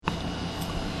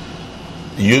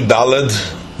Yudalad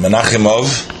Menachemov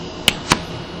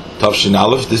Tavshin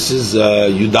Aleph. This is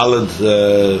Yudalad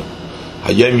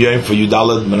Hayom Yom for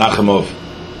Yudalad Menachemov.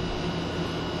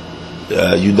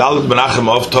 Yudalad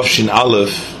Menachemov Tavshin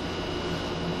Aleph.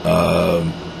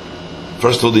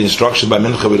 First of all, the instruction by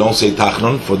Mincha, we don't say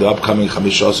Tachnun for the upcoming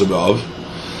Chamish Asar B'Av.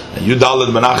 Yudalad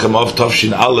Menachemov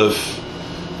Tavshin Aleph.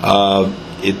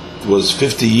 It was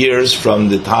 50 years from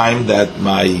the time that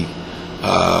my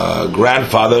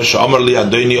grandfather, Sha'amar li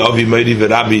Adoni Avi Meiri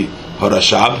V'Rabbi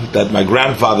HaRashab, that my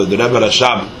grandfather, the Rebbe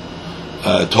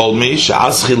Rashab, told me,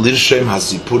 Sha'azchi Lirshem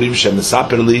HaSipurim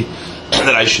Shemesaper li,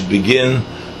 that I should begin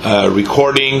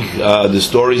recording the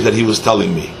stories that he was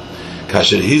telling me.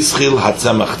 Kasher Hizchil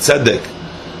HaTzemach Tzedek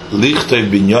Lichtoi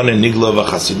Binyone Nigla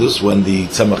V'Chasidus, when the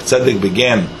Tzemach Tzedek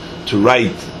began to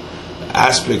write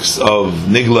aspects of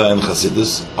Nigla and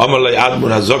Chasidus, Amar Lei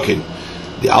Admur HaZokin,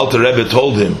 the Alter Rebbe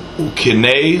told him,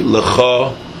 Ukinei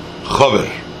lecha chaver.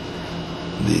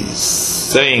 The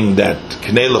saying that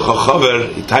Kinei lecha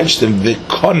chaver, he touched him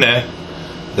v'kone,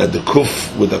 that the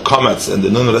kuf with the komets and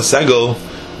the nun resegel,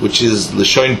 which is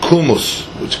l'shoin kulmus,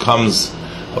 which comes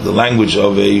of the language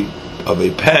of a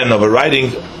pen, of a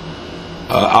writing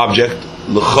object,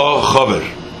 lecha chaver.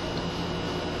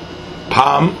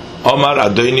 Pam Omar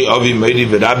Adoni Avi Meiri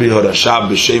V'Rabbi HaRashab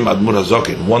b'Shem Admur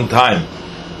HaZokin. One time,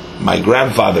 my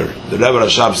grandfather, the Rebbe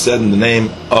Rashab, said in the name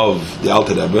of the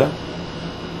Alter Rebbe,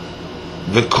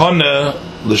 V'kone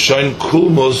l'shoin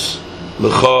kulmus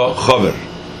l'cha chaver,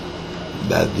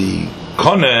 that the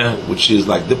kone, which is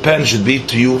like the pen, should be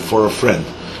to you for a friend.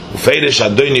 Ufeidesh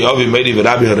Adoni Avi Meiri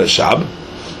V'Rabbi HaRashab,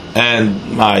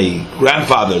 and my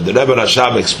grandfather, the Rebbe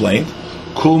Rashab, explained,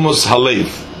 kulmus halev,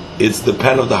 it's the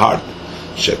pen of the heart.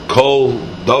 Shekol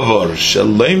davar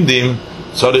shelemdim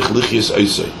tzarich lichyus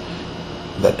oisei,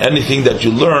 that anything that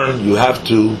you learn, you have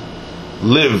to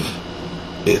live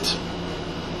it.